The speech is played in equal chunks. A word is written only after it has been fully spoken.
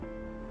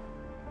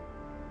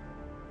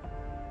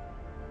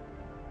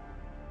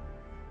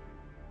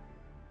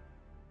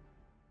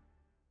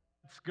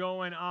What's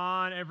going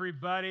on,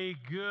 everybody?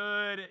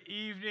 Good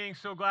evening.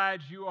 So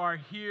glad you are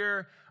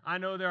here. I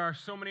know there are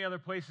so many other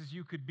places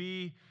you could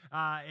be,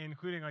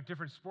 including like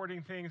different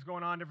sporting things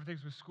going on, different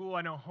things with school.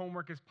 I know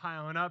homework is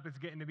piling up. It's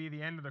getting to be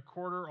the end of the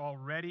quarter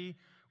already,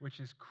 which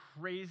is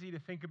crazy to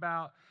think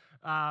about.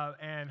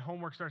 And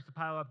homework starts to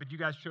pile up, but you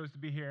guys chose to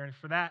be here. And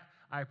for that,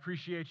 I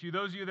appreciate you.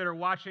 Those of you that are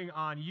watching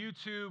on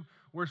YouTube,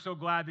 we're so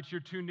glad that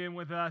you're tuned in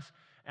with us.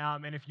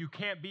 And if you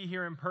can't be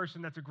here in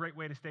person, that's a great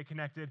way to stay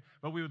connected.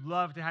 But we would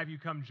love to have you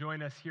come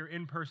join us here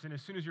in person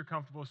as soon as you're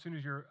comfortable, as soon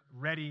as you're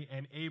ready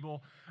and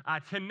able.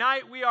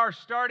 Tonight, we are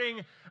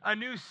starting a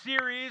new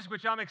series,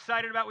 which I'm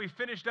excited about. We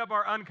finished up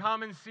our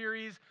Uncommon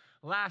series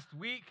last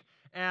week,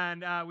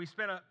 and we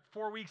spent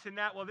 4 weeks in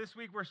that. Well, this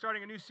week, we're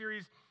starting a new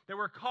series that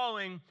we're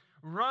calling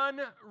Run,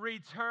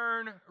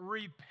 Return,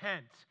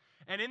 Repent.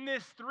 And in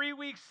this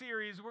 3-week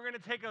series, we're going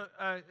to take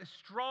a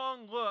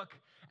strong look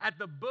at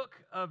the book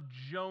of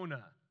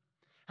Jonah.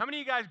 How many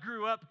of you guys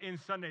grew up in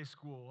Sunday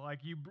school? Like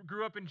you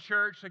grew up in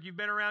church, like you've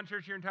been around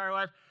church your entire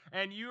life,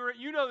 and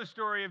you know the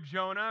story of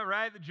Jonah,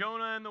 right? The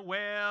Jonah and the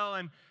whale,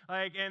 and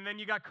then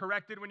you got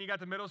corrected when you got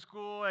to middle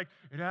school. Like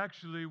it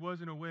actually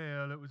wasn't a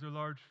whale; it was a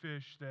large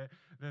fish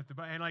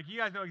and like you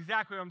guys know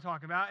exactly what I'm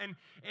talking about.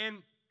 And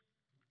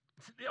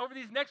over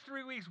these next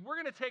 3 weeks, we're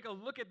going to take a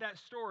look at that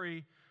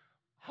story,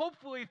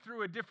 hopefully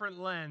through a different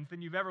lens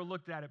than you've ever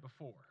looked at it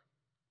before.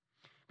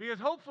 Because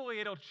hopefully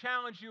it'll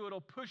challenge you, it'll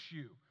push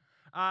you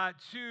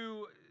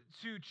to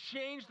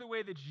change the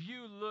way that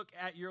you look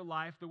at your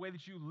life, the way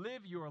that you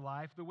live your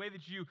life, the way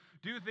that you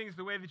do things,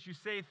 the way that you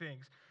say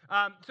things.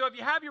 So if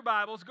you have your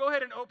Bibles, go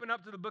ahead and open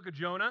up to the book of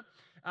Jonah.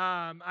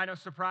 I know,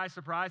 surprise,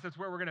 surprise, that's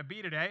where we're going to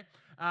be today.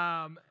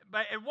 And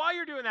while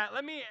you're doing that,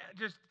 let me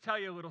just tell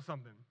you a little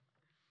something.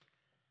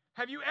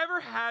 Have you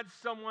ever had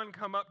someone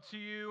come up to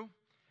you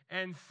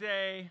and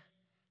say,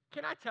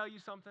 "Can I tell you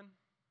something?"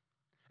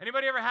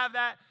 Anybody ever have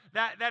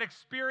that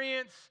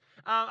experience?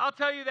 I'll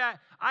tell you that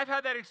I've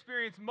had that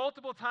experience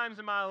multiple times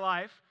in my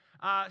life.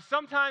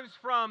 Sometimes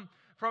from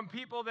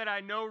people that I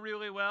know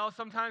really well.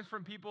 Sometimes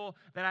from people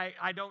that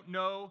I don't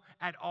know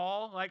at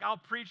all. Like I'll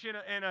preach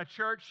in a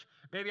church.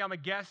 Maybe I'm a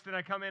guest and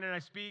I come in and I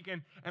speak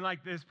and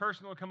like this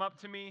person will come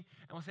up to me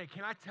and will say,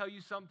 "Can I tell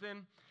you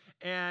something?"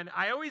 And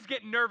I always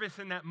get nervous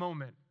in that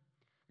moment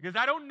because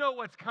I don't know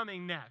what's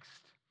coming next.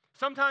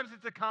 Sometimes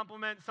it's a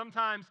compliment.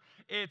 Sometimes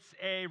it's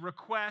a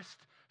request.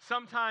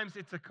 Sometimes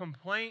it's a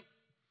complaint.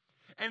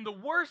 And the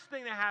worst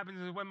thing that happens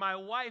is when my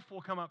wife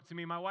will come up to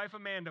me, my wife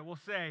Amanda will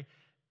say,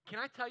 "Can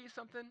I tell you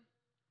something?"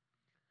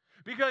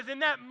 Because in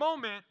that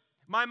moment,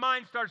 my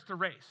mind starts to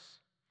race,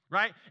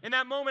 right? In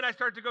that moment, I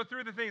start to go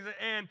through the things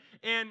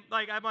and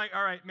like I'm like,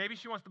 all right, maybe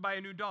she wants to buy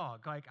a new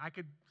dog. Like I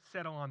could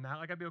settle on that.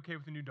 Like I'd be okay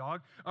with a new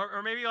dog.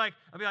 Or maybe like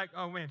I'll be like,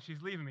 "Oh man,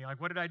 she's leaving me.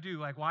 Like what did I do?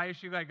 Like why is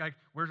she like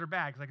where's her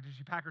bags? Like did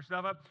she pack her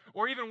stuff up?"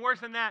 Or even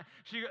worse than that,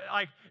 she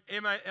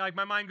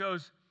my mind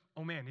goes,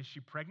 "Oh man, is she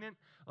pregnant?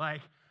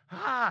 Like,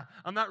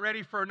 I'm not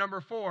ready for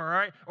number 4, all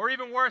right?" Or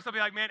even worse, I'll be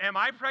like, "Man, am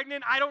I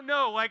pregnant? I don't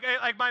know." Like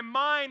my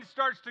mind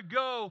starts to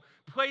go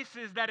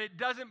places that it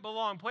doesn't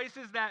belong,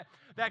 places that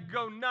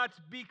go nuts.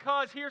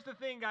 Because here's the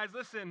thing, guys,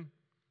 listen.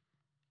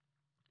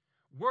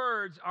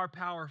 Words are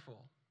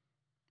powerful.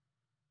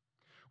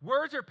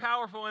 Words are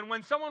powerful, and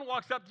when someone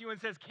walks up to you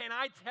and says, "Can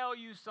I tell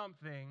you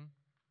something?"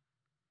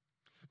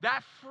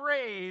 that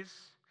phrase,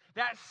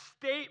 that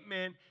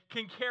statement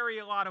can carry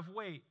a lot of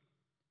weight.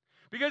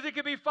 Because it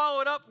could be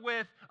followed up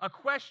with a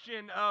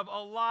question of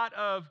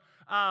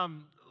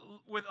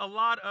with a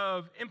lot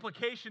of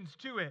implications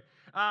to it.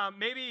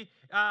 Maybe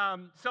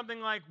something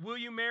like, "Will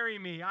you marry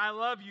me? I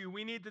love you.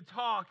 We need to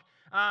talk.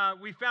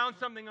 We found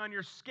something on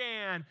your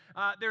scan.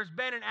 There's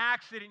been an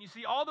accident." You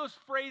see, all those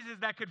phrases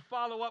that could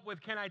follow up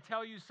with "Can I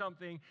tell you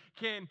something?"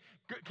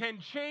 can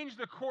change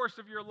the course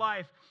of your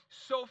life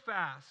so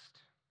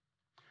fast.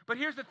 But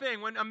here's the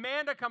thing. When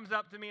Amanda comes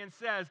up to me and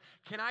says,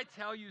 "Can I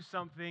tell you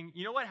something?"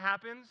 you know what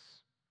happens?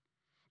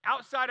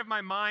 Outside of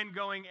my mind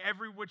going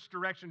every which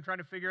direction trying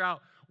to figure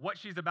out what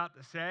she's about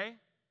to say,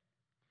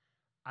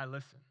 I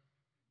listen.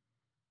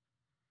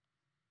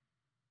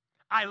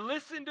 I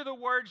listen to the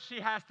words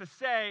she has to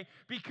say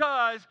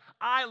because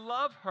I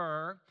love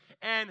her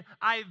and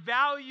I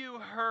value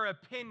her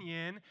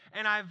opinion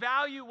and I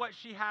value what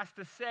she has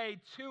to say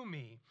to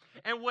me.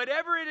 And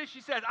whatever it is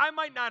she says, I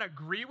might not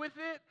agree with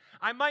it.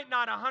 I might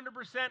not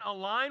 100%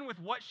 align with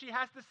what she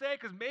has to say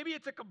because maybe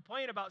it's a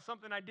complaint about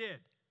something I did.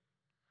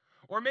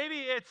 Or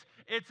maybe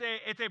it's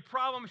a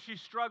problem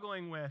she's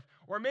struggling with.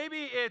 Or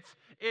maybe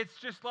it's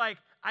just like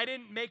I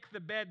didn't make the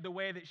bed the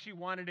way that she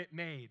wanted it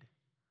made.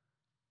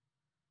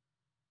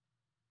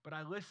 But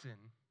I listen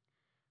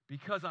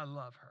because I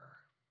love her.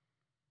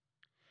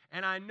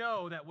 And I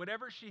know that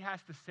whatever she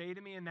has to say to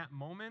me in that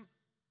moment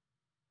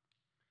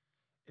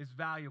is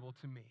valuable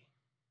to me.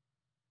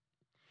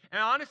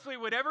 And honestly,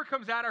 whatever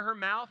comes out of her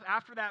mouth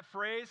after that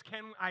phrase,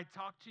 "Can I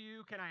talk to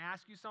you? Can I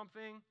ask you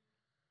something?"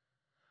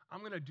 I'm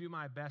going to do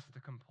my best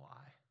to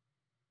comply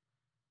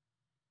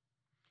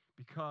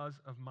because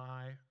of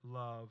my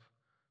love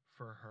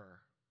for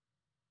her.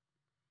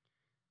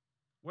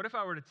 What if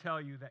I were to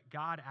tell you that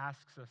God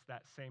asks us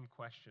that same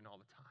question all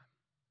the time?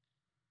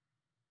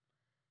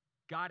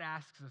 God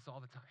asks us all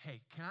the time,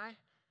 hey, can I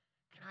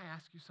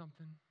ask you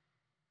something?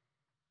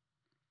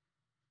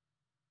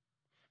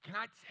 Can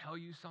I tell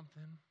you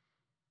something?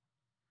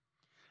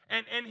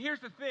 And here's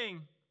the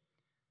thing.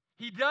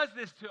 He does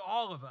this to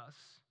all of us.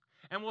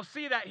 And we'll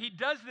see that he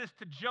does this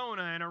to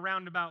Jonah in a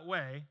roundabout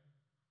way.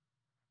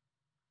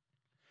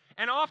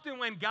 And often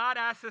when God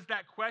asks us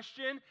that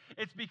question,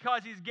 it's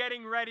because he's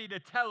getting ready to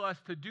tell us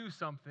to do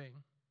something.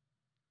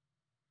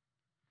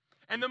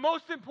 And the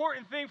most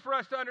important thing for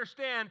us to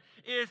understand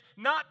is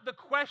not the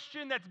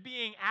question that's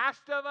being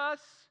asked of us,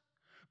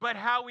 but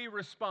how we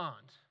respond.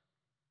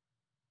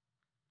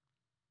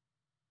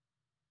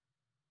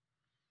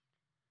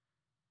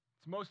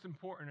 It's most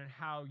important in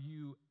how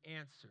you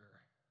answer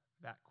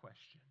that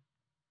question.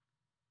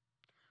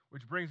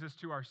 Which brings us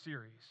to our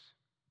series,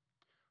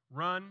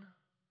 Run,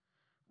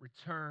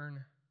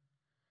 Return,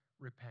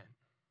 Repent.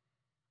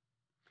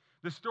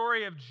 The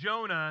story of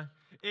Jonah,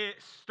 it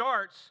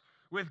starts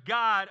with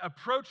God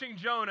approaching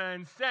Jonah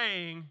and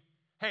saying,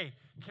 hey,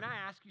 can I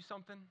ask you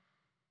something?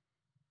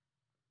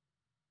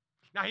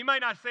 Now, he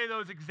might not say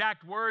those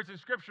exact words in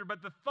Scripture,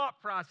 but the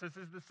thought process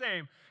is the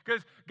same.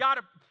 Because God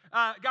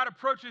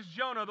approaches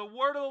Jonah. The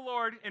word of the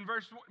Lord in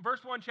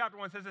verse 1, chapter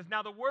 1 says this,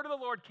 now the word of the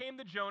Lord came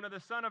to Jonah, the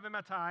son of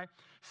Amittai,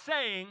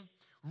 saying,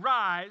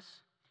 rise,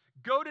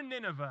 go to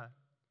Nineveh,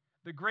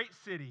 the great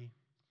city,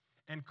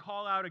 and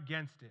call out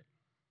against it.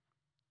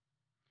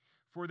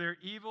 For their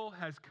evil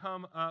has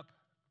come up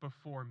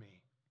before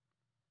me.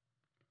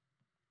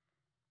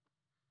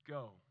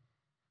 Go.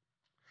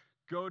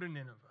 Go to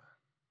Nineveh.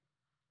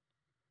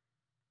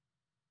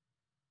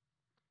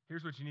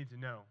 Here's what you need to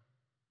know.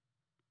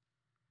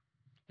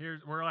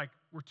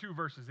 We're 2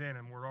 verses in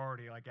and we're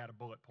already at a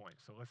bullet point,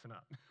 so listen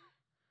up.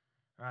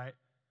 All right?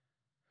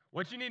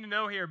 What you need to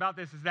know here about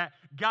this is that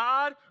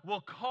God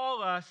will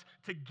call us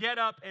to get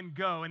up and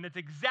go, and that's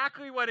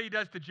exactly what he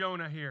does to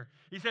Jonah here.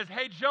 He says,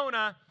 hey,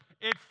 Jonah,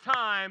 it's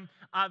time.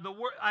 I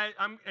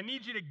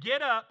need you to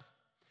get up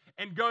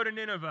and go to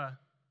Nineveh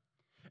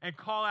and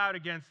call out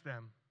against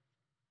them,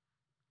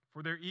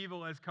 for their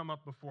evil has come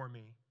up before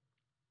me.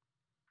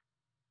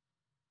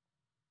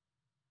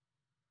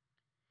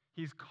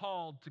 He's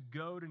called to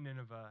go to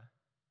Nineveh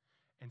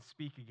and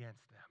speak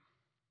against them,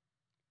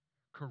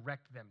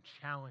 correct them,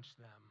 challenge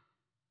them.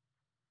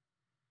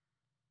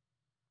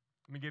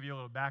 Let me give you a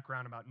little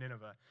background about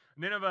Nineveh.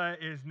 Nineveh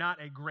is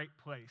not a great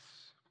place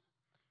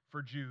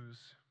for Jews.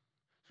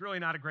 It's really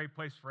not a great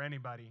place for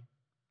anybody.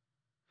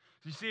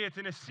 So you see, it's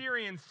an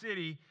Assyrian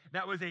city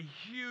that was a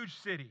huge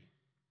city.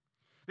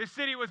 This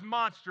city was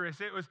monstrous.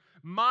 It was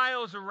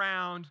miles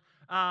around,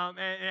 and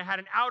it had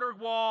an outer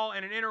wall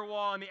and an inner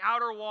wall. And the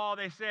outer wall,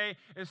 they say,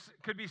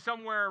 could be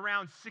somewhere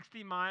around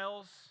 60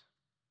 miles.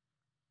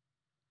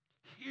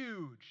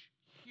 Huge,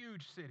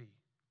 huge city.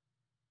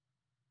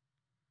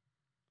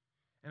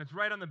 And it's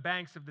right on the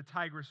banks of the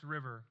Tigris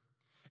River.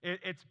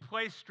 It's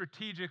placed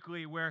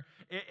strategically where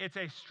it's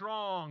a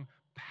strong,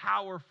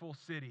 powerful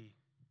city.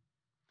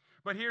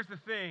 But here's the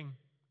thing.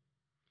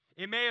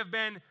 It may have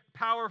been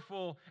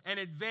powerful and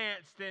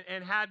advanced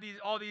and had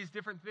all these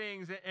different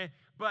things,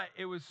 but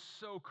it was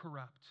so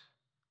corrupt.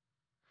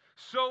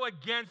 So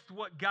against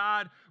what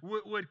God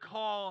would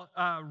call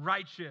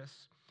righteous.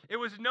 It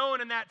was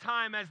known in that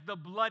time as the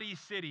bloody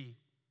city.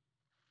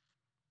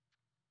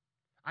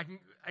 I can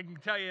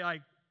tell you,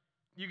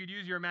 you could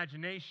use your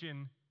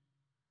imagination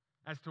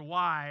as to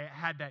why it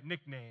had that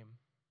nickname.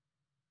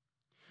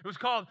 It was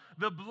called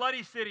the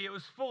Bloody City. It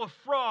was full of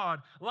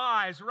fraud,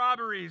 lies,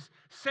 robberies,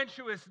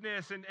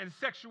 sensuousness, and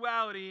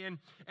sexuality, and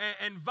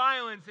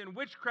violence, and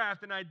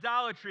witchcraft, and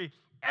idolatry.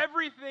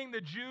 Everything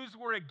the Jews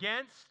were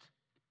against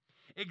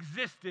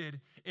existed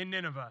in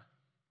Nineveh.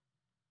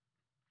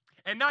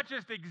 And not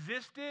just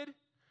existed,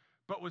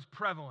 but was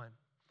prevalent,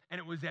 and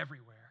it was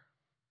everywhere.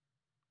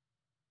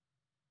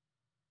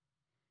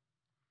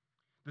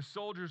 The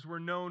soldiers were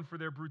known for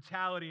their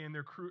brutality and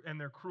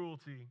their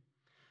cruelty.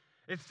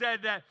 It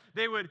said that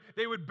they would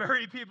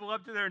bury people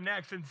up to their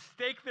necks and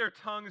stake their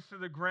tongues to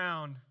the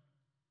ground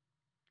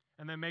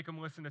and then make them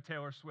listen to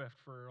Taylor Swift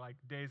for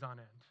days on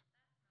end.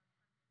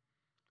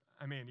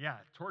 I mean, yeah,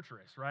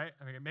 torturous, right?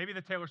 I mean, maybe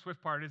the Taylor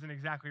Swift part isn't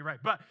exactly right,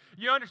 but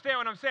you understand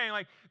what I'm saying.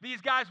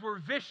 These guys were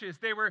vicious.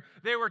 They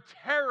were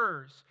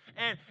terrors,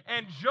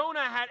 and Jonah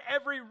had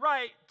every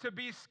right to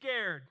be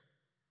scared.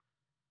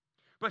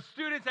 But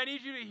students, I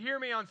need you to hear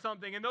me on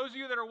something, and those of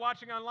you that are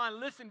watching online,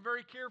 listen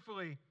very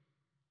carefully.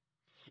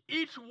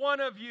 Each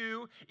one of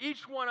you,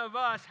 each one of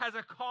us has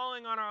a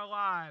calling on our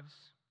lives.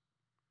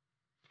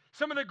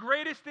 Some of the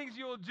greatest things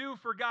you will do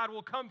for God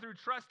will come through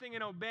trusting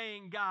and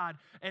obeying God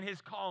and His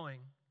calling.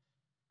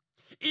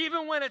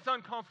 Even when it's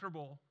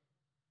uncomfortable.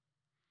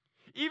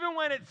 Even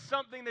when it's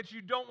something that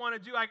you don't want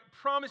to do. I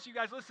promise you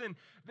guys, listen,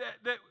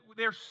 that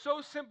they're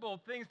so simple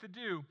things to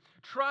do.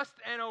 Trust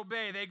and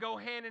obey. They go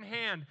hand in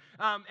hand.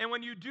 And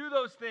when you do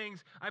those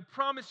things, I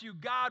promise you,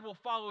 God will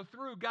follow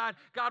through. God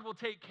will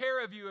take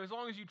care of you as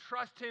long as you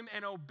trust Him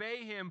and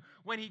obey Him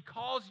when He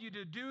calls you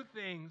to do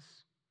things.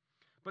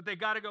 but they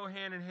got to go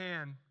hand in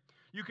hand.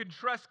 You can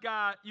trust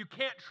God. You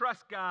can't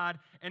trust God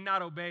and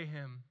not obey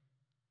him.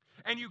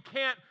 And you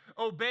can't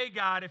obey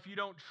God if you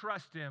don't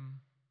trust him.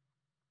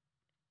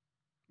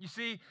 You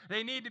see,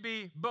 they need to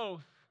be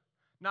both,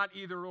 not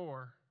either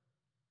or.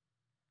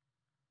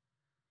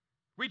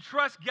 We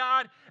trust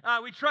God,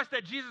 we trust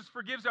that Jesus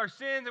forgives our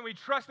sins, and we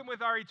trust him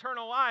with our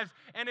eternal lives.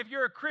 And if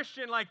you're a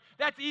Christian, like,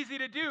 that's easy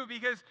to do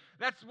because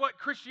that's what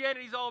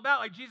Christianity is all about.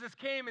 Like, Jesus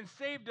came and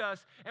saved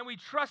us, and we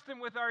trust him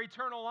with our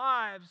eternal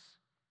lives.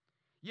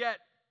 Yet,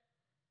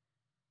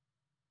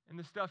 in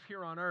the stuff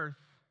here on earth,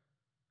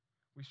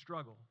 we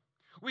struggle.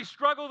 We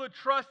struggle to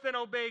trust and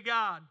obey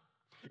God.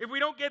 If we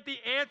don't get the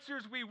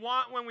answers we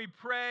want when we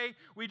pray,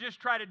 we just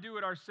try to do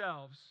it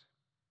ourselves.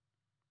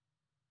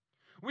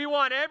 We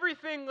want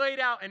everything laid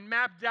out and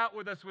mapped out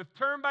with us with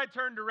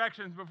turn-by-turn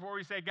directions before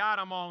we say, God,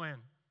 I'm all in.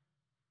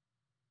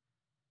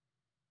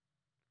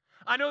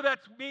 I know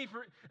that's me.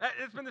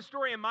 It's been the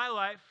story in my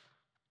life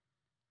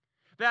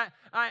that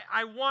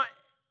I want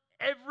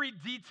every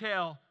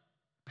detail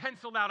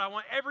penciled out. I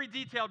want every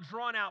detail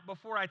drawn out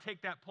before I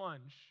take that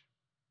plunge.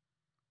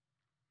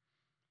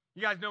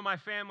 You guys know my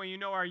family. You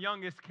know our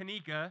youngest,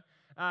 Kanika.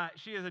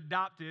 She is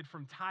adopted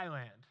from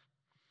Thailand.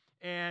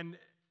 And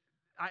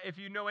if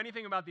you know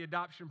anything about the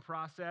adoption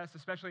process,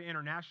 especially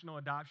international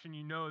adoption,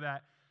 you know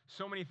that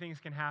so many things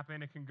can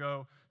happen. It can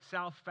go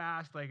south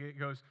fast, like it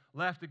goes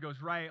left, it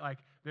goes right. Like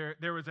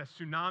there was a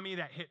tsunami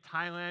that hit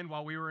Thailand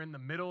while we were in the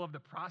middle of the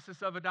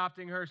process of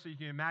adopting her, so you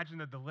can imagine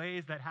the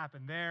delays that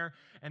happened there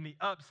and the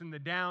ups and the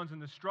downs and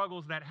the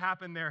struggles that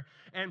happened there.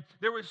 And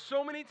there was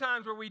so many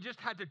times where we just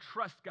had to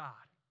trust God.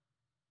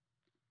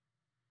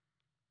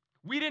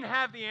 We didn't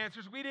have the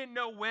answers. We didn't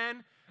know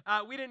when.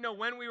 We didn't know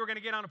when we were going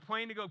to get on a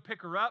plane to go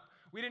pick her up.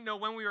 We didn't know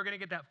when we were going to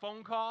get that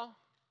phone call.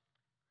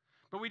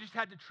 But we just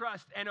had to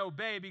trust and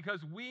obey because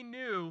we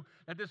knew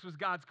that this was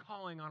God's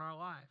calling on our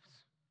lives.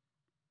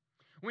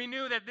 We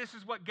knew that this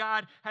is what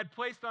God had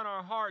placed on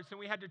our hearts, and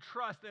we had to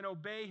trust and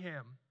obey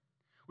him.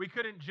 We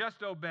couldn't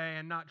just obey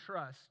and not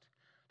trust.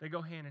 They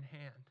go hand in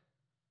hand.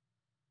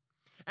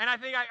 And I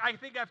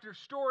think after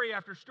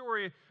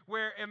story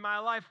where in my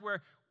life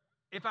where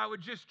if I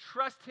would just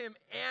trust him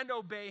and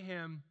obey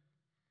him,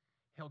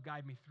 he'll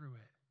guide me through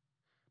it.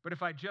 But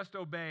if I just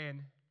obey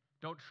and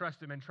don't trust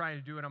him and try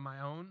to do it on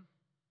my own,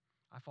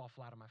 I fall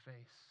flat on my face.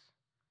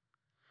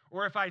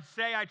 Or if I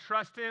say I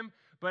trust him,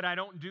 but I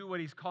don't do what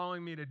he's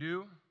calling me to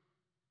do,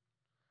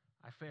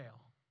 I fail.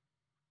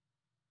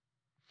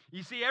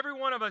 You see, every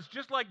one of us,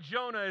 just like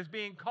Jonah, is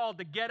being called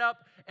to get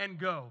up and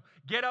go.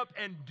 Get up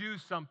and do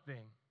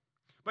something.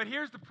 But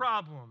here's the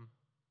problem.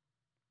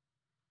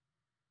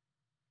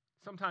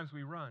 Sometimes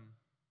we run.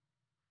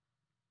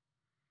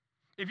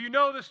 If you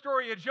know the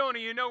story of Jonah,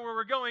 you know where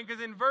we're going,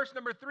 because in verse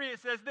number 3 it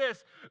says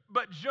this,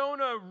 but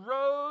Jonah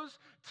rose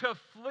to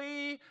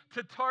flee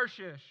to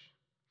Tarshish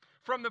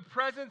from the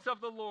presence of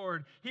the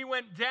Lord. He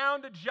went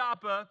down to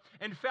Joppa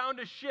and found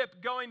a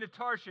ship going to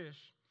Tarshish.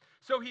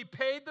 So he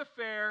paid the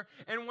fare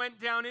and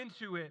went down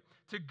into it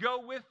to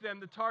go with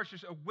them to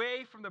Tarshish,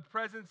 away from the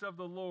presence of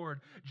the Lord.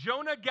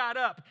 Jonah got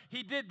up.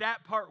 He did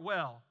that part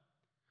well.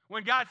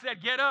 When God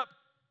said, get up,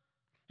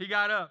 he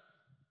got up.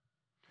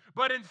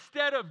 But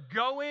instead of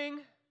going,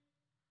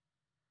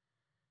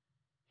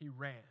 he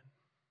ran.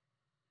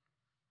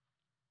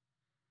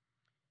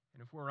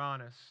 And if we're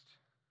honest,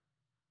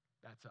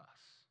 that's us.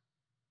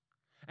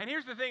 And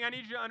here's the thing I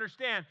need you to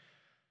understand.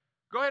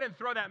 Go ahead and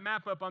throw that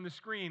map up on the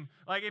screen.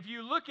 Like if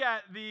you look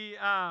at the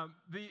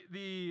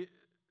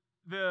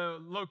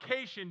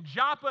location,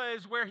 Joppa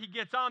is where he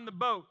gets on the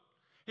boat.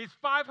 He's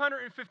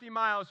 550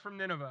 miles from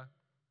Nineveh.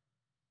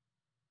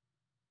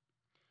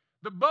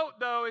 The boat,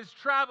 though, is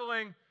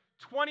traveling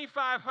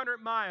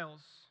 2,500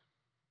 miles,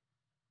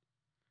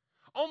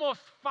 almost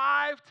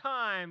 5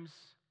 times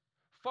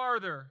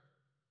farther,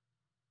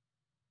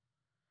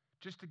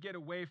 just to get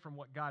away from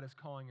what God is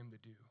calling him to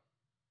do.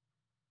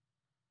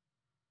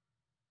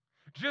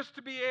 Just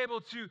to be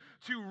able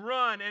to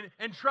run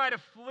and try to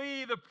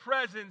flee the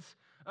presence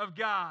of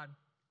God.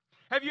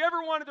 Have you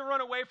ever wanted to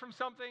run away from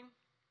something?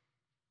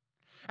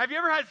 Have you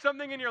ever had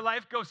something in your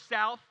life go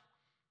south?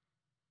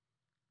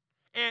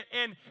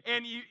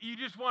 And you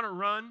just want to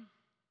run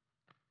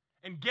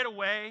and get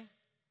away?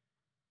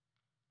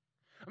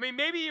 I mean,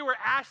 maybe you were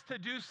asked to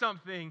do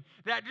something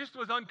that just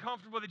was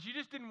uncomfortable, that you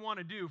just didn't want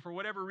to do for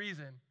whatever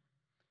reason.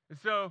 And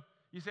so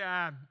you say,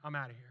 I'm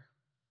out of here.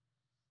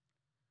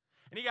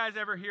 Any guys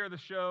ever hear the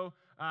show,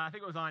 I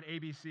think it was on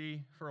ABC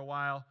for a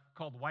while,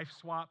 called Wife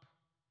Swap?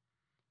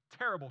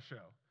 Terrible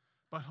show,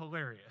 but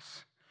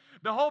hilarious.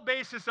 The whole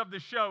basis of the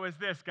show is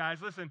this, guys.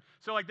 Listen,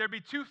 so like there'd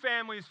be 2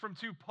 families from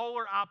 2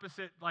 polar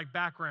opposite like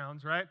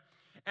backgrounds, right?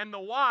 And the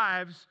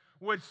wives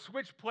would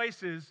switch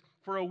places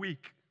for a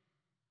week.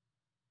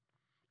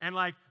 And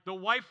like the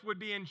wife would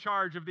be in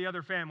charge of the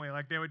other family.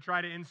 Like they would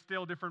try to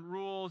instill different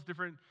rules,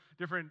 different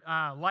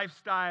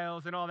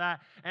lifestyles and all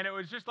that. And it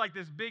was just like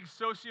this big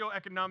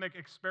socioeconomic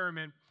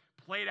experiment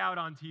played out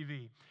on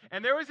TV.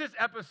 And there was this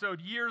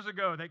episode years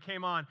ago that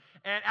came on,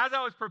 and as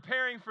I was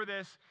preparing for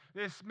this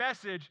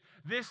message,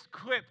 this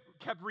clip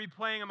kept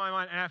replaying in my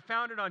mind, and I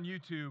found it on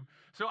YouTube.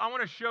 So I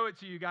want to show it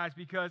to you guys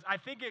because I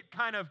think it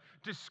kind of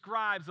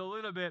describes a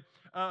little bit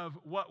of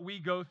what we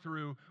go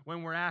through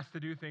when we're asked to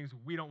do things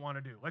we don't want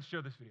to do. Let's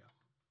show this video.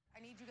 I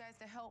need you guys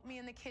to help me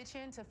in the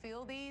kitchen to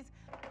fill these.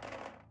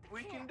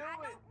 We can do I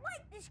it. don't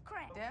like this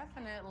crap.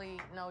 Definitely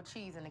no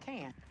cheese in the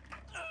can.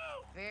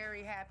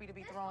 Very happy to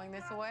be throwing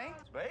this away.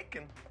 It's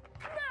bacon.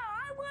 No,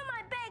 I want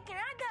my bacon.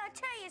 I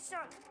gotta tell you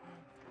something.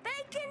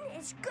 Bacon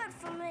is good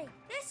for me.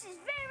 This is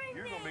very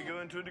You're gonna be mean.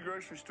 going to the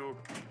grocery store.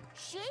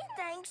 She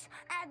thinks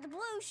out of the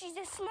blue she's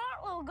a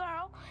smart little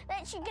girl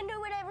that she can do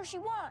whatever she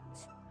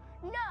wants.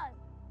 No,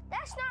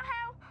 that's not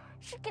how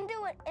she can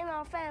do it in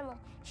our family.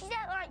 She's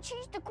act like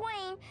she's the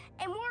queen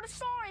and we're the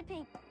sorry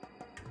people.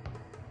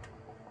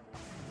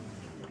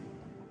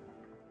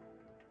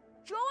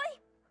 Joy,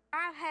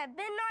 I have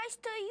been nice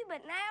to you,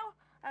 but now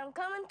I'm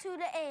coming to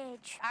the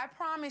edge. I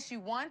promise you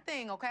one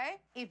thing, okay?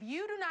 If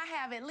you do not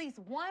have at least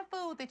one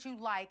food that you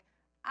like,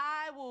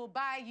 I will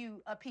buy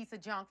you a piece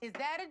of junk. Is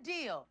that a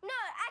deal?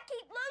 No, I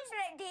keep losing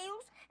at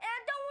deals, and I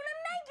don't want to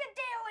make a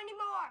deal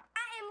anymore.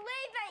 I am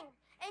leaving,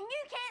 and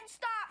you can't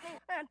stop me.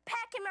 I'm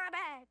packing my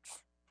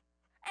bags.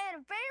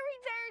 And a very,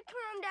 very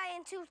calm day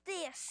until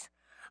this.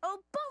 A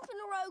bump in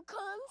the road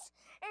comes,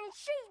 and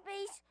she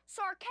be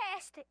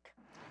sarcastic.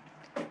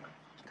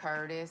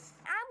 Curtis.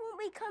 I won't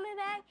be coming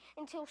back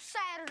until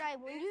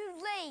Saturday when you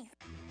leave.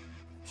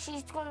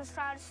 She's gonna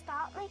try to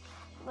stop me,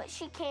 but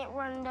she can't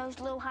run in those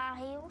little high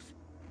heels.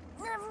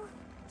 Never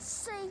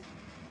see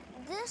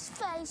this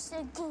face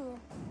again.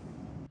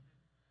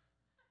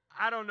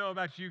 I don't know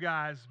about you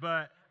guys,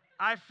 but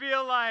I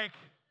feel like,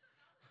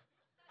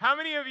 how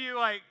many of you,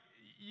 like,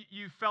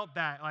 you felt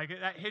that? Like,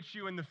 that hit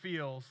you in the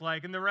feels?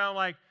 Like, in the realm,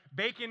 like,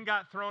 bacon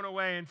got thrown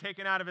away and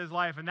taken out of his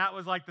life, and that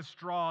was like the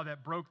straw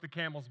that broke the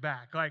camel's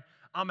back. Like,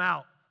 I'm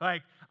out.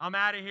 Like, I'm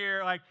out of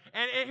here. Like,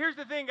 and here's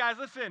the thing, guys.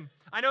 Listen,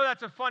 I know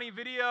that's a funny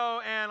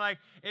video, and like,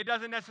 it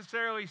doesn't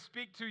necessarily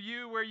speak to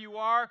you where you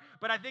are,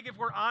 but I think if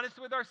we're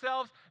honest with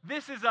ourselves,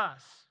 this is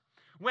us.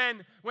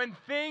 When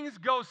things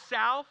go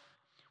south,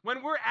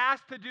 when we're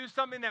asked to do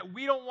something that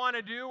we don't want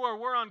to do or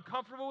we're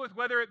uncomfortable with,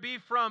 whether it be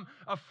from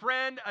a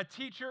friend, a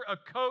teacher, a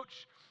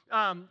coach,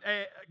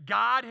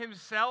 God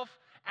himself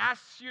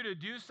asks you to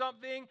do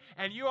something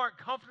and you aren't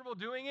comfortable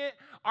doing it,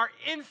 our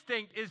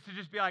instinct is to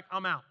just be like,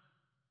 I'm out.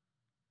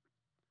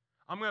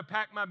 I'm going to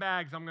pack my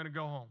bags. I'm going to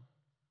go home.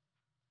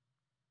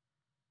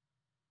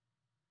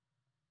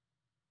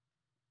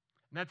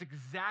 And that's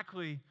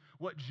exactly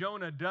what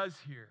Jonah does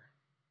here.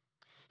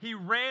 He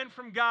ran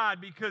from God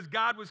because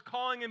God was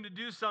calling him to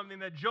do something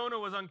that Jonah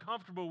was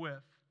uncomfortable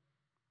with.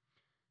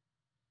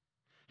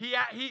 He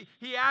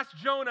asked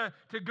Jonah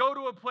to go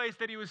to a place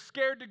that he was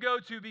scared to go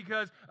to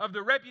because of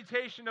the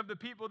reputation of the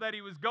people that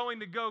he was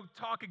going to go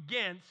talk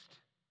against.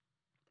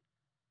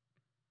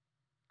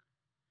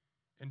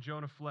 And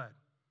Jonah fled.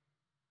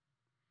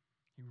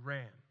 He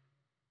ran.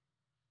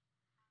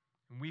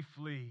 And we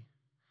flee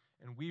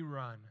and we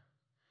run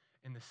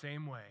in the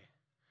same way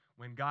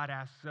when God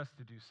asks us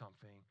to do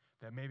something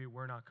that maybe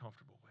we're not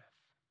comfortable with.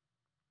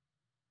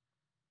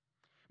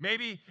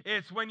 Maybe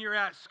it's when you're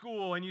at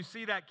school and you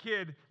see that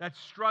kid that's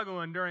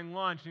struggling during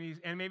lunch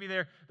and maybe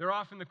they're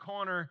off in the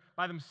corner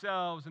by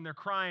themselves and they're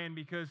crying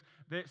because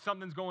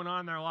something's going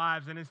on in their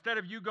lives. And instead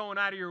of you going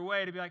out of your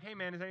way to be like, hey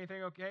man, is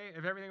anything okay?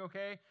 Is everything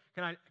okay?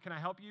 Can I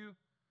help you?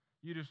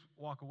 You just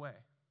walk away.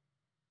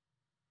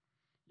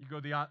 You go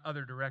the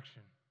other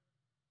direction.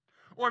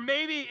 Or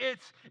maybe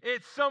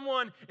it's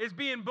someone is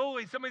being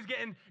bullied, somebody's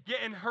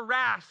getting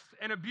harassed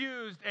and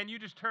abused, and you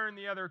just turn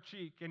the other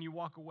cheek and you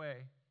walk away.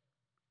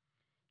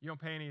 You don't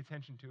pay any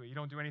attention to it. You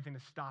don't do anything to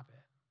stop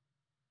it.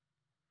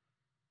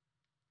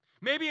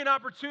 Maybe an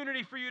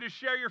opportunity for you to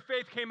share your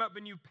faith came up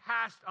and you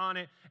passed on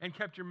it and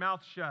kept your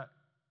mouth shut.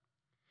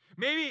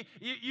 Maybe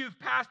you've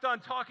passed on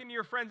talking to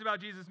your friends about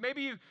Jesus.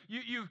 Maybe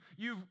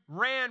you've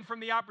ran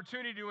from the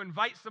opportunity to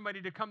invite somebody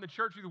to come to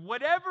church with you.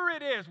 Whatever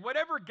it is,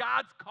 whatever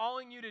God's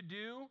calling you to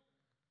do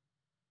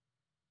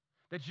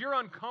that you're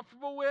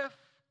uncomfortable with,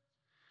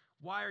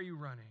 why are you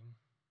running?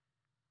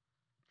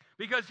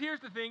 Because here's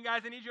the thing,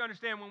 guys, I need you to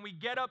understand, when we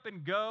get up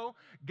and go,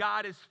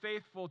 God is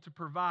faithful to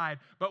provide.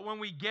 But when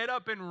we get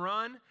up and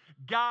run,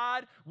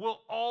 God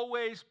will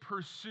always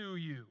pursue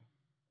you.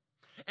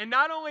 And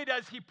not only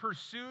does he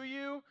pursue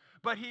you,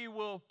 but he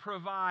will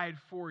provide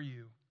for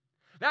you.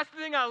 That's the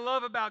thing I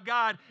love about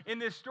God in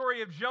this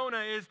story of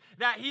Jonah is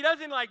that he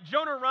doesn't like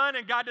Jonah run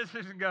and God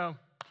doesn't go,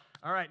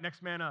 all right,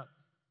 next man up.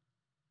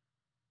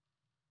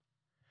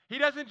 He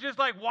doesn't just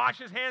like wash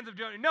his hands of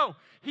Jonah. No,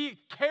 he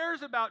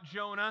cares about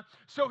Jonah,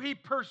 so he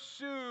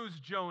pursues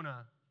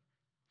Jonah.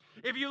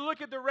 If you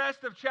look at the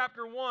rest of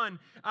chapter 1,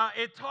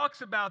 it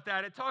talks about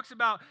that. It talks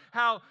about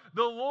how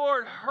the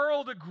Lord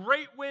hurled a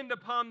great wind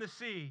upon the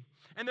sea,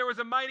 and there was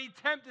a mighty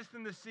tempest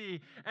in the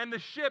sea, and the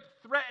ship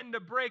threatened to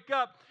break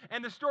up.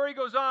 And the story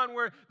goes on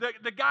where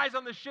the guys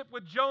on the ship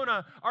with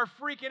Jonah are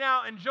freaking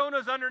out, and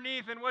Jonah's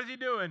underneath, and what is he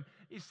doing?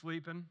 He's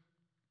sleeping.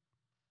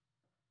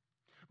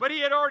 But he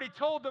had already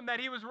told them that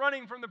he was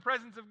running from the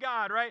presence of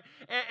God, right?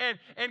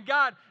 And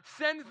God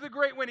sends the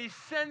great wind. He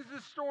sends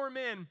the storm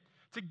in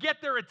to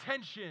get their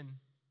attention,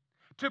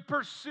 to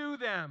pursue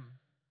them.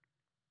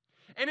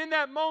 And in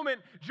that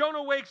moment,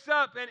 Jonah wakes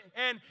up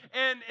and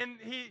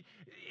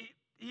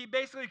he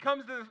basically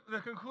comes to the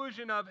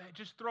conclusion of, hey,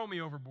 just throw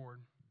me overboard.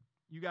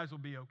 You guys will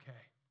be okay.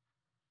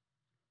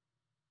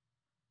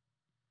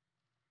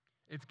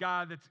 It's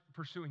God that's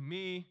pursuing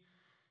me.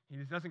 He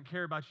just doesn't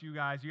care about you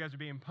guys. You guys are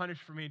being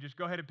punished for me. Just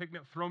go ahead and pick me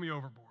up, throw me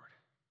overboard.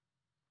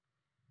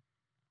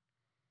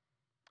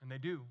 And they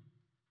do.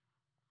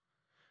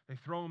 They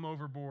throw him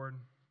overboard.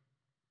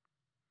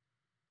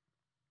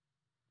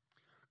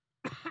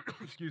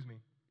 Excuse me.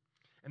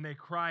 And they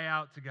cry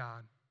out to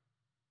God.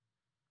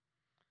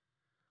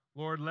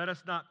 Lord, let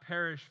us not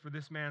perish for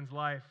this man's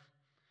life,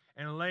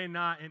 and lay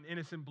not in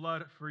innocent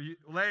blood for you.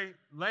 Lay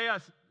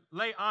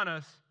on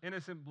us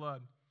innocent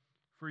blood.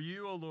 For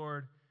you, O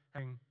Lord,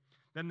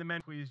 then the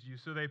men pleased you.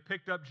 So they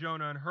picked up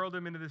Jonah and hurled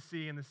him into the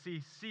sea, and the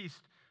sea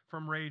ceased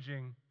from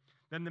raging.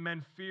 Then the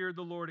men feared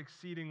the Lord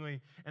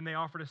exceedingly, and they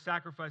offered a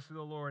sacrifice to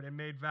the Lord and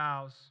made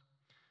vows.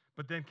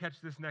 But then catch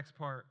this next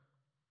part.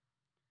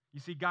 You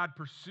see, God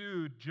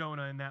pursued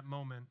Jonah in that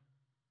moment.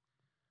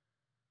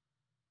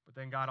 But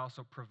then God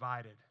also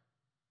provided.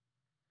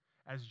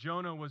 As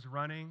Jonah was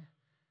running,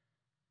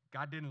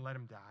 God didn't let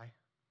him die.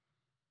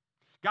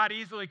 God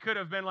easily could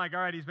have been like, all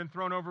right, he's been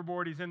thrown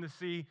overboard, he's in the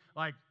sea.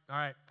 Like, all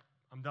right,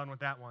 I'm done with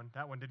that one.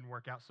 That one didn't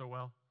work out so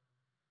well.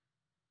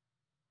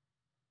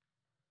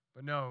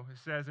 But no, it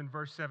says in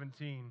verse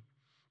 17,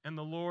 and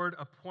the Lord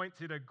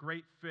appointed a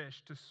great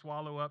fish to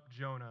swallow up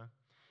Jonah.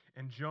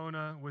 And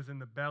Jonah was in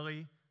the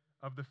belly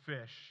of the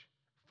fish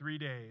 3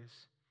 days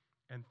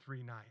and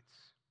 3 nights.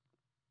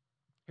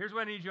 Here's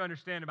what I need you to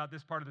understand about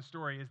this part of the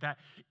story is that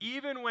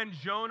even when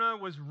Jonah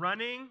was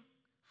running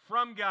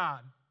from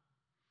God,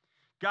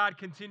 God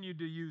continued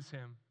to use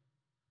him.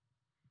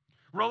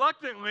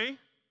 Reluctantly,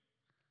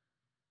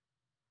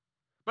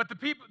 but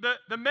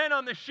the men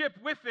on the ship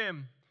with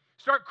him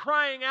start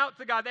crying out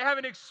to God. They have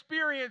an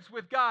experience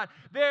with God.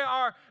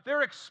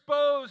 They're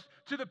exposed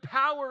to the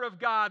power of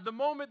God. The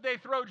moment they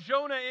throw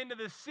Jonah into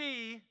the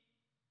sea,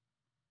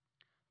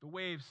 the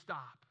waves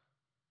stop.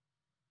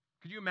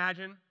 Could you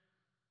imagine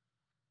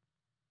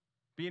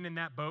being in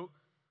that boat?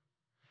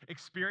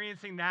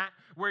 Experiencing that,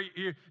 where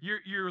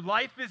your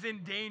life is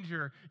in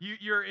danger.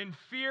 You're in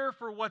fear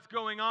for what's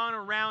going on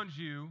around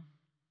you.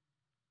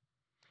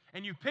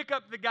 And you pick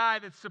up the guy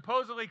that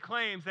supposedly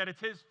claims that it's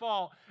his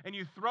fault, and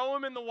you throw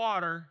him in the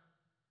water,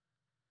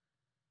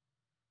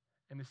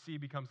 and the sea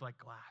becomes like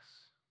glass.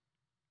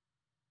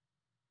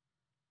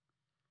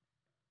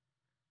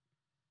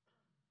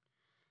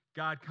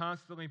 God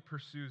constantly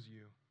pursues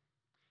you.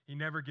 He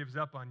never gives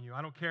up on you.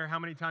 I don't care how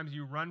many times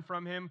you run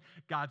from him,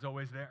 God's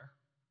always there.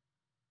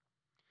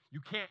 You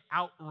can't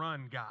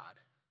outrun God.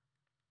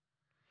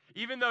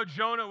 Even though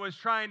Jonah was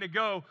trying to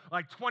go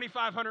like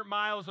 2,500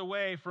 miles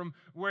away from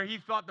where he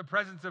thought the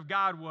presence of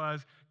God was,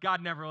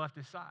 God never left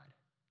his side.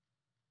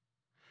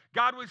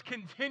 God was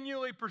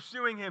continually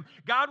pursuing him.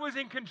 God was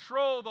in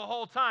control the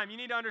whole time. You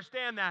need to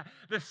understand that.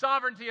 The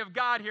sovereignty of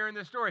God here in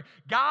this story.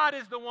 God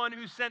is the one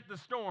who sent the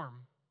storm.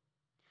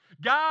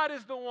 God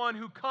is the one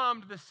who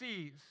calmed the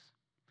seas.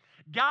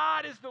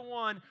 God is the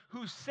one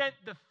who sent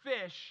the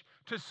fish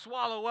to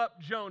swallow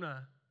up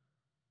Jonah.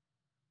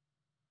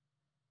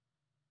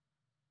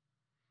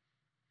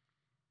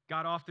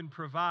 God often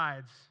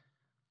provides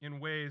in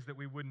ways that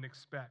we wouldn't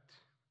expect.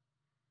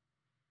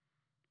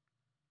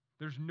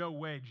 There's no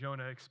way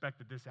Jonah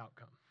expected this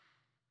outcome.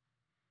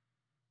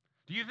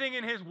 Do you think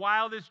in his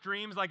wildest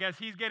dreams, like as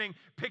he's getting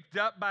picked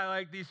up by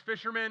like these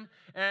fishermen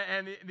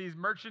and these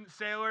merchant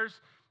sailors,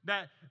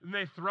 that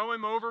they throw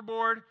him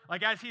overboard,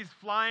 like as he's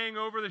flying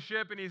over the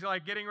ship and he's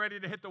like getting ready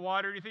to hit the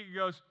water, do you think he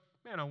goes,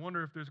 man, I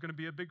wonder if there's going to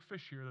be a big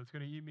fish here that's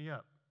going to eat me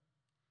up?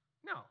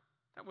 No.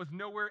 That was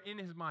nowhere in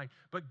his mind.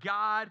 But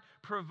God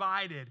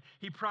provided.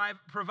 He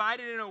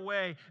provided in a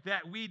way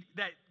that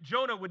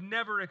Jonah would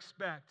never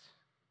expect.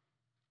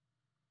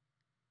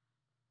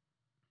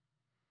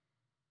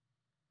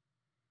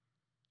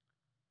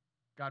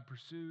 God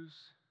pursues.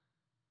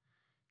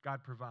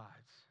 God provides.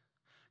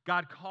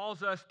 God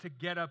calls us to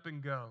get up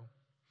and go.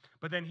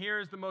 But then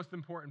here's the most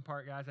important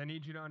part, guys. I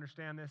need you to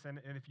understand this, and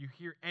if you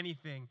hear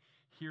anything,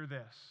 hear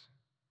this.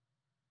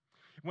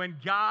 When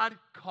God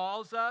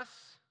calls us,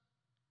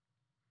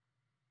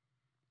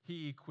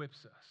 He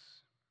equips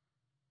us.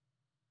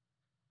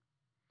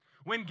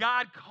 When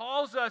God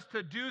calls us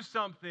to do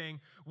something,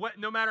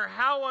 no matter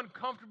how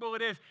uncomfortable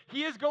it is,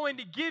 He is going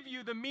to give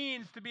you the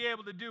means to be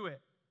able to do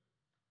it.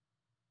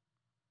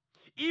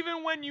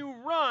 Even when you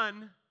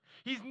run,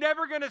 He's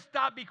never going to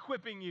stop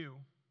equipping you.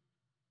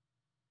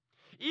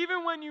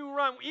 Even when you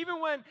run, even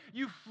when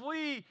you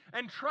flee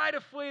and try to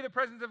flee the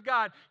presence of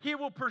God, He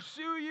will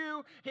pursue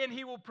you and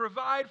He will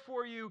provide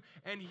for you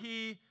and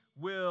He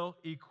will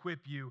equip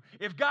you.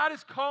 If God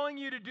is calling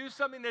you to do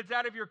something that's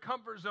out of your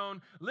comfort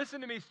zone,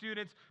 listen to me,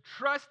 students,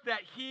 trust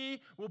that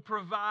He will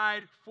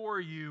provide for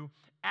you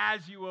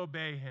as you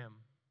obey Him.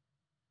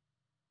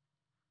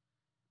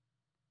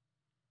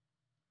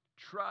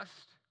 Trust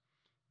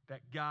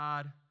that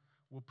God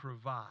will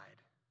provide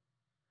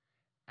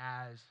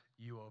as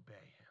you obey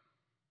Him.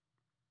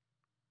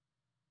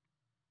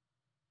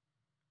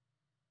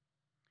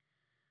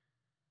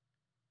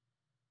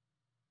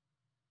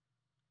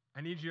 I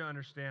need you to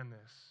understand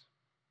this,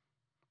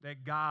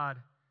 that God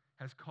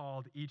has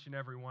called each and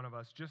every one of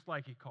us just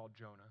like He called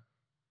Jonah.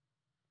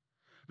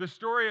 The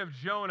story of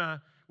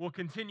Jonah will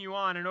continue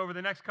on, and over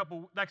the next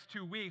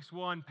 2 weeks,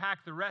 we'll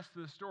unpack the rest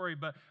of the story.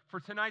 But for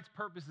tonight's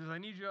purposes, I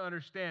need you to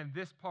understand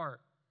this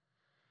part.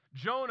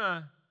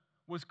 Jonah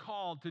was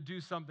called to do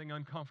something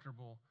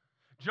uncomfortable.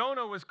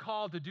 Jonah was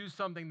called to do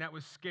something that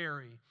was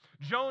scary.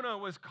 Jonah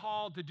was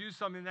called to do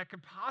something that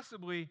could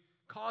possibly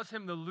cause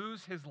him to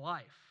lose his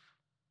life.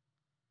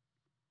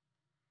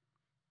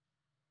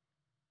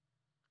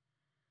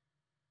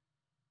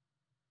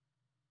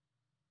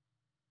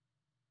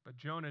 But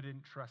Jonah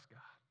didn't trust God.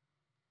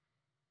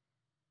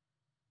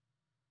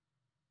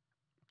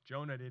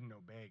 Jonah didn't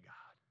obey God.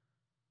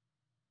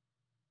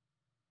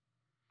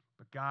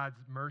 But God's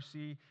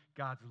mercy,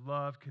 God's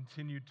love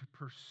continued to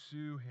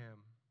pursue him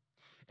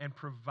and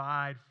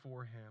provide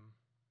for him.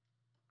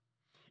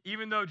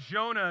 Even though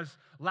Jonah's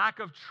lack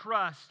of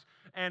trust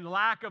and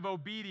lack of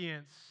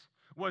obedience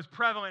was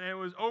prevalent and it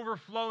was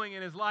overflowing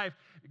in his life,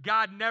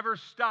 God never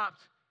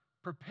stopped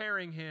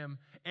preparing him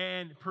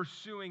and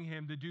pursuing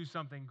him to do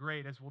something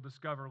great, as we'll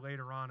discover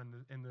later on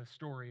in the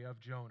story of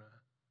Jonah.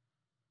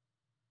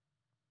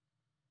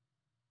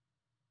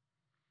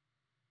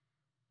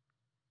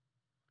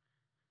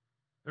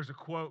 There's a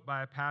quote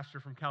by a pastor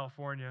from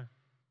California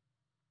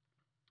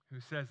who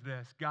says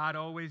this: God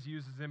always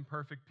uses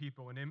imperfect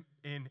people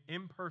in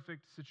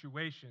imperfect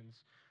situations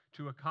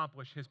to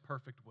accomplish His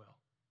perfect will.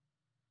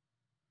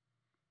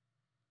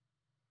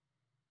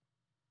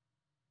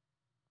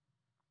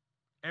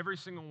 Every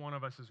single one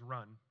of us has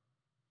run.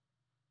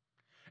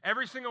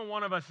 Every single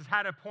one of us has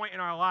had a point in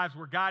our lives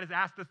where God has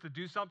asked us to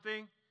do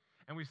something,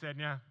 and we said,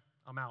 yeah,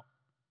 I'm out.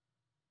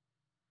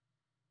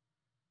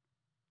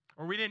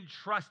 Or we didn't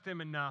trust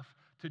Him enough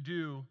to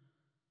do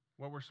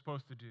what we're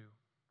supposed to do.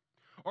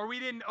 Or we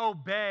didn't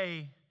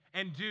obey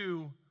and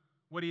do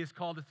what He has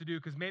called us to do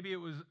because maybe it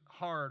was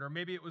hard or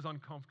maybe it was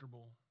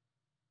uncomfortable.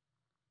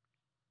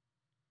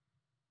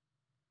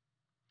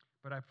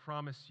 But I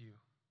promise you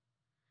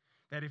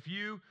that if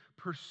you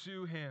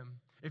pursue Him,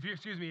 if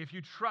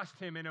you trust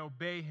Him and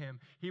obey Him,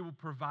 He will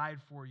provide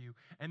for you.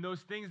 And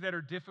those things that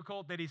are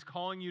difficult that He's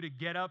calling you to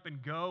get up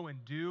and go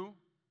and do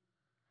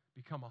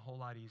become a whole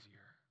lot easier.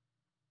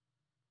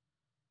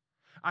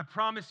 I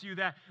promise you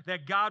that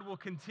God will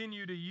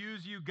continue to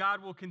use you.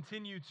 God will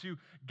continue to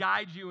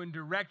guide you and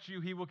direct you.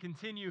 He will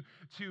continue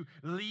to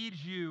lead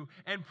you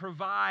and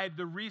provide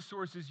the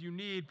resources you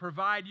need,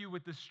 provide you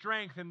with the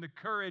strength and the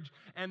courage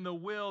and the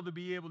will to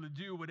be able to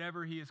do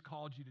whatever He has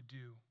called you to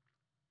do.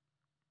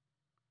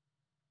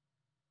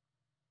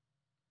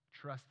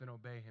 Trust and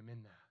obey Him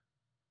in that.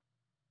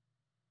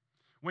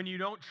 When you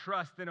don't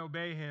trust and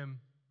obey Him,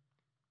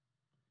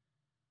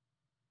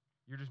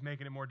 you're just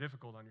making it more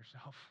difficult on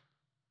yourself.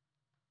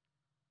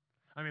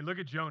 I mean, look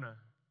at Jonah.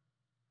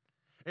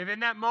 If in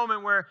that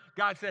moment where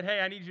God said,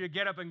 hey, I need you to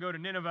get up and go to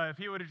Nineveh, if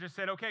He would have just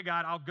said, okay,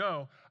 God,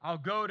 I'll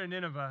go to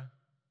Nineveh.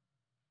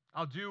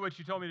 I'll do what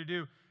you told me to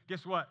do.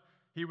 Guess what?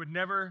 He would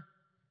never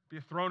be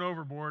thrown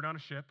overboard on a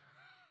ship.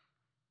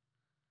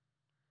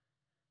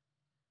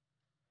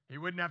 He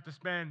wouldn't have to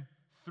spend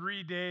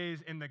 3 days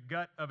in the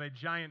gut of a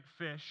giant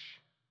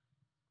fish.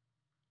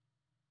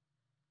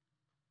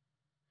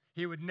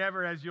 He would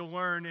never, as you'll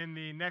learn in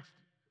the next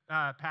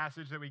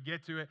passage that we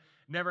get to it,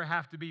 never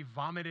have to be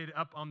vomited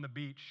up on the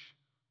beach.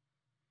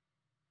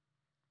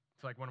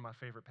 It's like one of my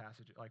favorite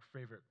passages, like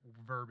favorite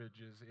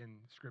verbiages in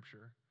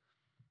Scripture.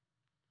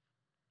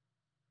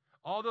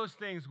 All those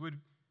things would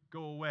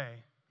go away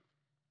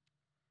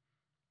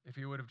if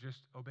he would have just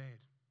obeyed.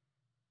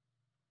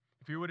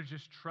 If he would have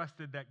just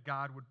trusted that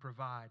God would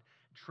provide,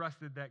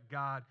 trusted that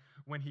God,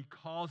 when He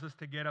calls us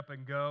to get up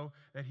and go,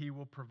 that He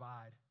will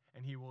provide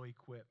and He will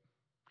equip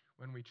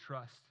when we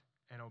trust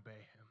and obey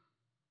Him.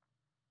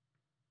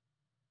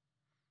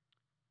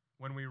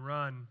 When we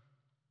run,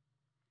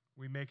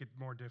 we make it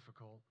more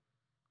difficult.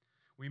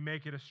 We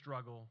make it a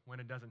struggle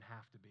when it doesn't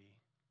have to be.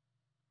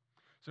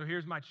 So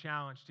here's my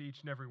challenge to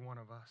each and every one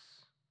of us.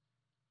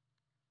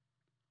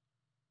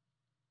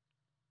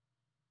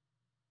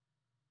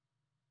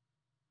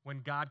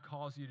 When God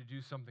calls you to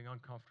do something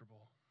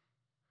uncomfortable,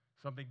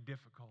 something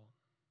difficult,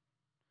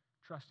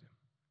 trust Him.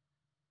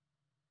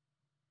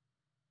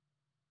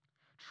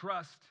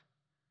 Trust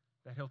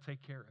that He'll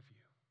take care of you.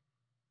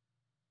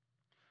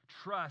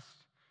 Trust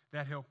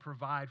that He'll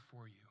provide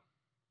for you.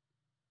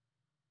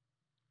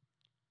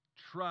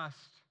 Trust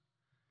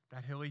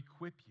that He'll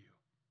equip you.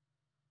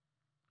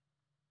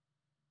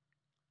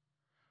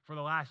 For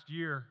the last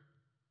year,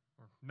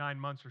 or 9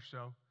 months or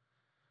so,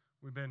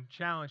 we've been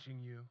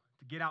challenging you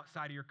to get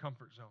outside of your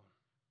comfort zone,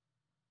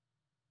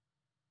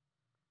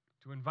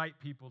 to invite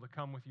people to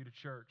come with you to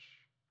church,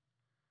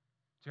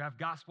 to have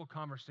gospel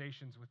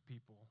conversations with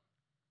people,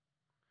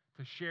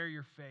 to share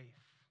your faith.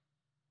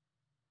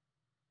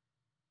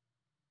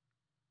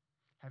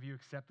 Have you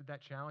accepted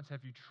that challenge?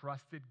 Have you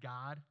trusted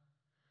God?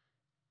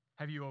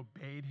 Have you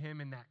obeyed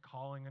Him in that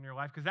calling on your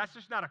life? Because that's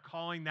just not a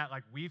calling that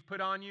like we've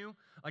put on you.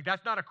 Like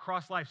that's not a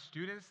Cross-Life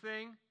Students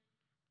thing.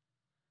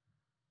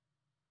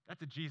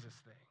 That's a Jesus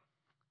thing.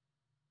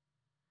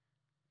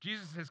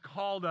 Jesus has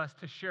called us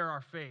to share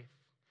our faith.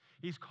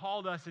 He's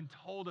called us and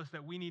told us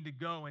that we need to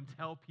go and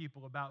tell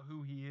people about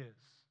who He is.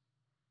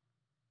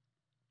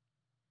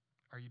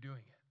 Are you doing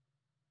it?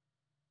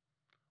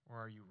 Or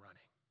are you running?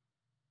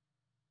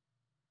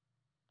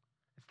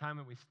 It's time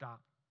that we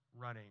stop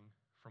running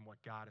from what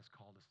God has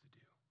called us to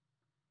do.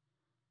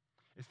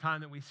 It's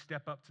time that we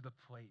step up to the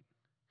plate.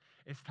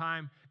 It's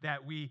time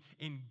that we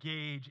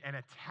engage and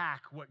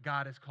attack what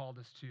God has called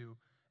us to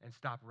and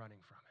stop running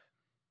from it.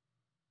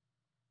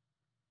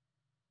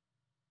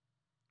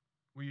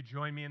 Will you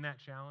join me in that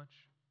challenge?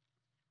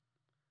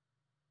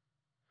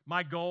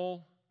 My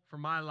goal for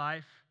my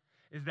life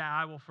is that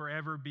I will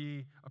forever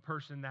be a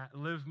person that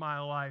lives my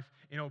life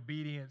in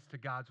obedience to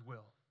God's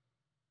will.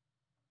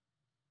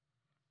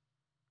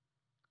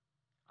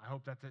 I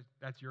hope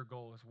that's your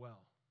goal as well.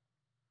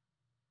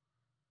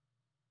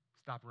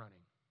 Stop running.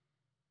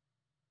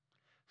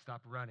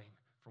 Stop running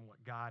from what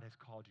God has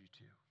called you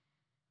to.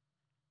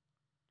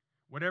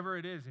 Whatever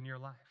it is in your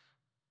life.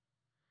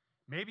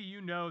 Maybe you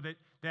know that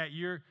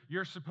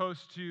you're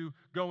supposed to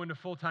go into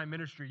full-time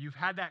ministry. You've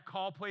had that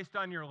call placed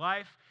on your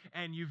life,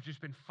 and you've just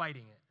been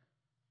fighting it.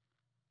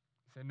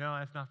 You said, no,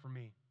 that's not for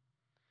me.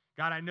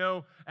 God, I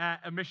know at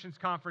a missions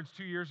conference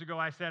 2 years ago,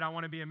 I said, I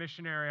want to be a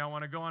missionary. I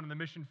want to go on the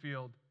mission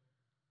field.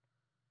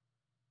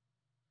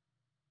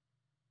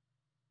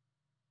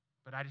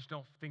 But I just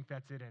don't think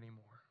that's it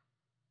anymore.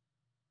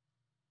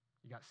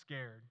 You got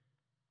scared.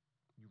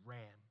 You ran.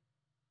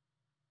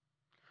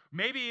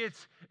 Maybe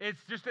it's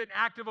just an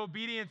act of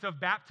obedience of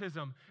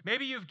baptism.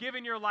 Maybe you've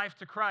given your life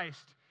to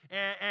Christ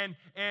and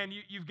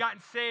you've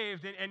gotten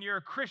saved and you're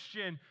a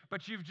Christian,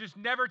 but you've just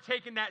never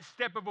taken that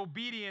step of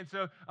obedience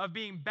of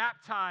being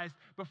baptized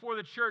before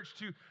the church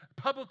to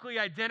publicly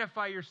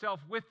identify yourself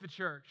with the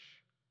church.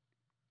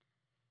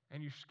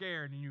 And you're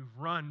scared and you've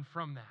run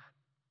from that.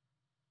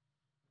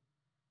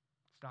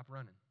 Stop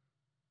running.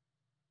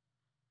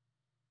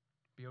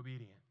 Be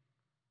obedient.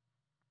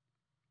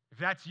 If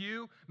that's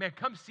you, man,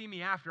 come see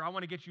me after. I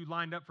want to get you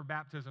lined up for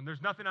baptism.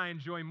 There's nothing I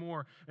enjoy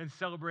more than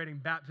celebrating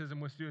baptism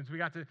with students. We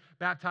got to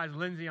baptize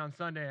Lindsay on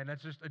Sunday, and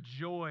that's just a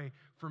joy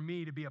for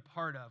me to be a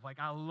part of. Like,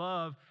 I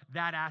love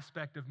that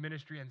aspect of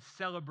ministry and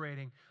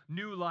celebrating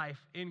new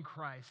life in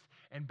Christ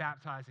and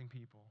baptizing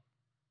people.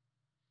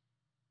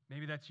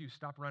 Maybe that's you.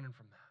 Stop running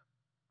from that.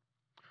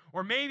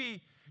 Or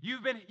maybe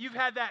you've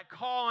had that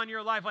call on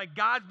your life, like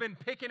God's been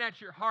picking at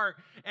your heart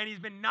and He's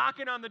been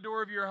knocking on the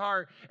door of your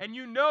heart, and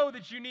you know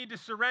that you need to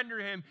surrender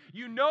Him.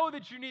 You know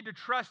that you need to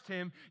trust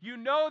Him. You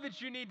know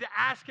that you need to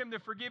ask Him to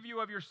forgive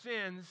you of your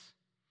sins,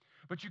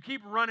 but you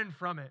keep running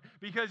from it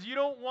because you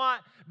don't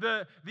want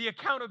the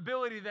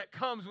accountability that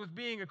comes with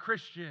being a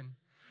Christian.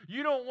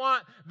 You don't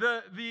want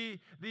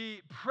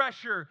the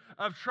pressure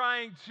of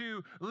trying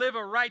to live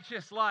a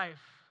righteous life.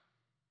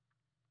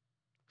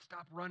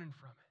 Stop running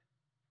from it.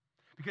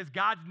 Because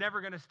God's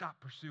never going to stop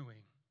pursuing.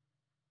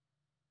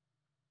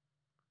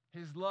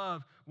 His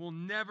love will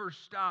never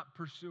stop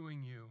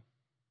pursuing you.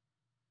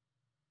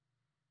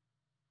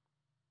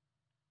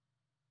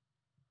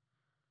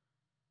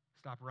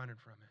 Stop running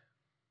from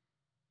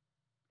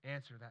it.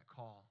 Answer that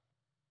call.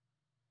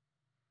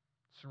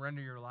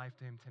 Surrender your life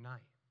to Him tonight.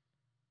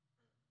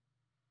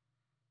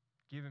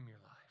 Give Him your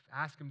life.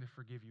 Ask Him to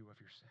forgive you of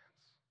your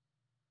sins.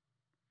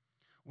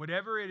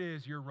 Whatever it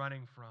is you're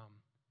running from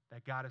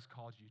that God has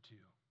called you to,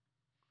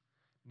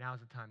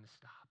 now's the time to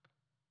stop.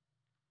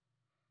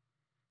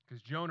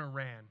 Because Jonah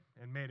ran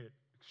and made it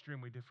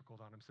extremely difficult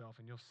on himself,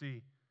 and you'll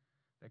see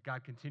that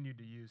God continued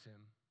to use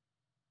him.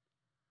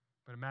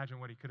 But imagine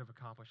what he could have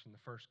accomplished in the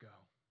first go.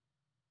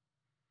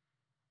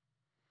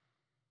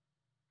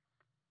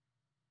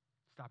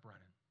 Stop running.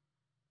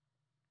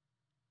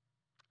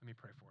 Let me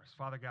pray for us.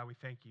 Father God, we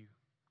thank you,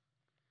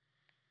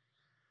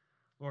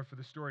 Lord, for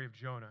the story of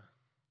Jonah.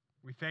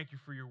 We thank you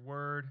for your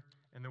word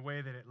and the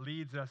way that it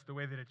leads us, the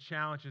way that it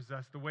challenges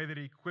us, the way that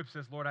it equips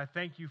us. Lord, I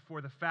thank you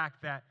for the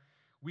fact that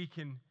we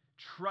can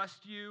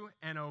trust you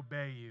and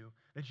obey you,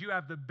 that you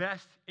have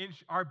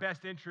our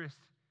best interest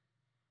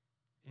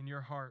in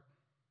your heart.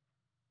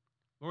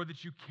 Lord,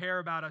 that you care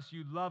about us,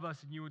 you love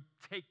us, and you would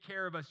take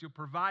care of us, you'll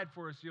provide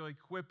for us, you'll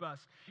equip us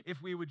if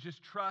we would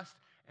just trust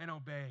and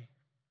obey.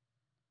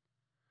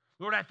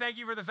 Lord, I thank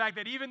you for the fact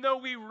that even though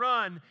we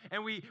run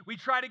and we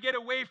try to get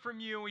away from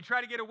you and we try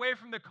to get away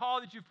from the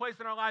call that you've placed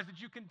in our lives, that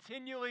you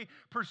continually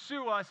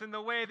pursue us in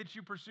the way that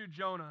you pursued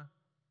Jonah.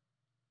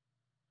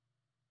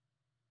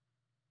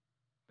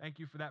 Thank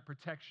you for that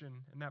protection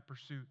and that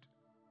pursuit.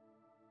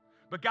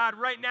 But God,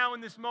 right now in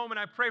this moment,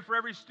 I pray for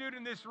every student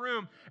in this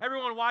room,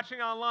 everyone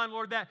watching online,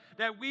 Lord,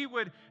 that we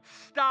would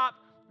stop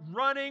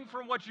running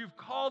from what you've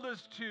called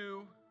us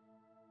to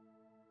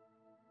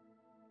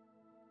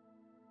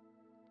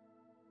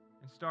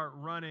and start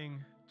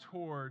running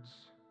towards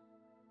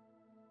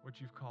what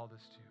you've called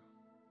us to.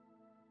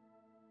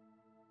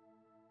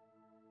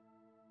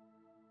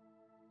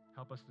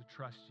 Help us to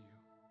trust you.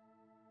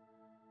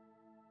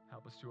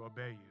 Help us to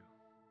obey you.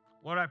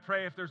 Lord, I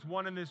pray if there's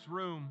one in this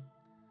room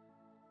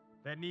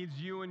that needs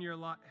you in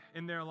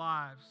their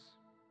lives,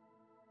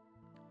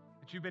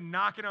 that you've been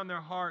knocking on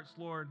their hearts,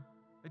 Lord,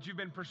 that you've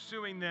been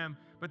pursuing them,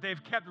 but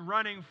they've kept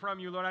running from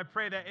you, Lord, I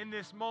pray that in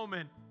this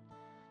moment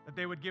that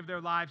they would give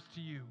their lives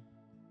to you.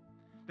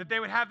 That they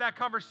would have that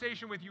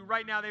conversation with you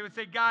right now. They would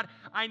say, God,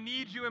 I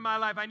need you in my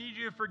life. I need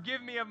you to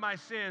forgive me of my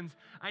sins.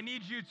 I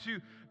need you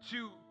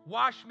to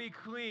wash me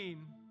clean.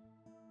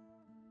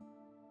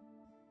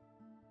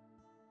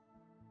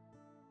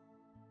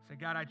 Say,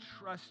 God, I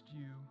trust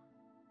you.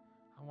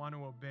 I want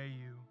to obey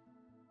you.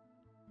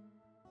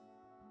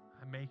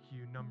 I make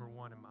you number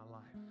one in my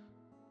life.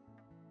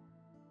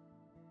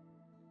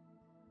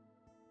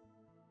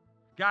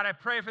 God, I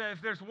pray for that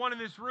if there's one in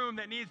this room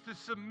that needs to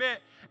submit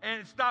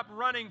and stop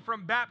running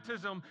from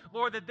baptism,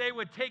 Lord, that they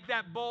would take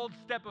that bold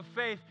step of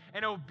faith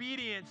and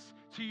obedience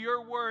to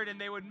your word, and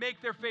they would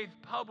make their faith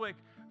public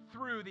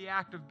through the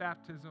act of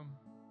baptism,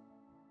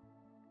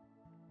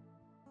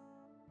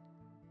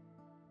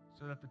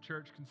 so that the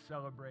church can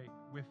celebrate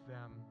with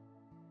them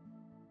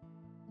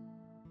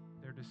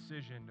their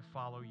decision to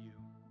follow you.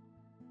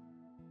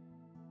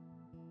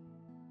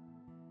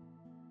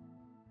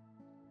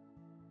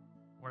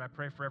 Lord, I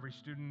pray for every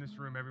student in this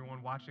room,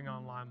 everyone watching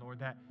online, Lord,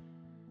 that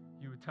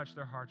you would touch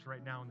their hearts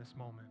right now in this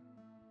moment.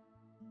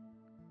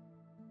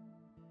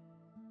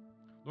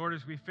 Lord,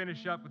 as we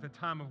finish up with a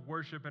time of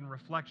worship and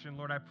reflection,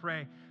 Lord, I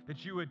pray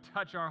that you would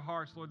touch our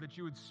hearts, Lord, that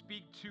you would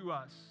speak to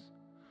us,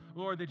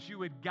 Lord, that you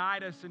would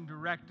guide us and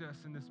direct us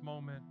in this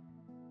moment.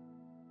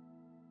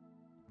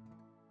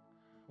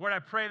 Lord, I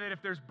pray that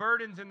if there's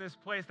burdens in this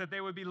place, that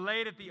they would be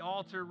laid at the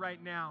altar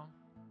right now.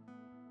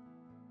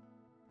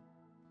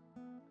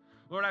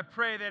 Lord, I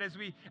pray that as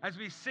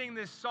we sing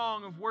this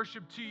song of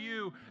worship to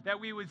you, that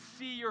we would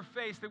see your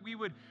face, that we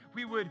would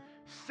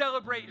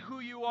celebrate who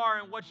you are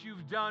and what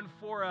you've done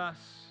for us,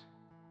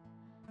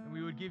 and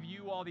we would give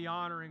you all the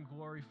honor and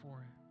glory for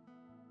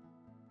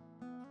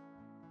it.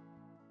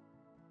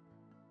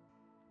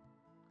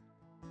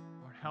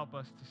 Lord, help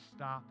us to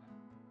stop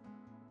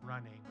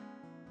running.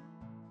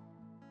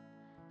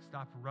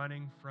 Stop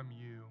running from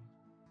you,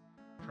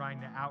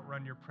 trying to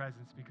outrun your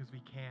presence because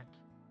we can't.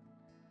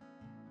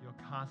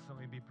 You'll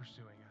constantly be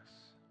pursuing us.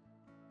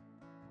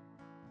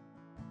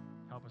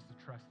 Help us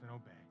to trust and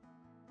obey.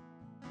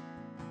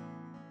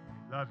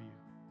 We love you.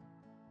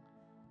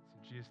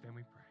 It's in Jesus' name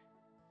we pray.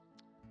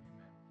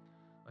 Amen.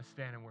 Let's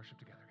stand and worship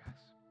together,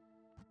 guys.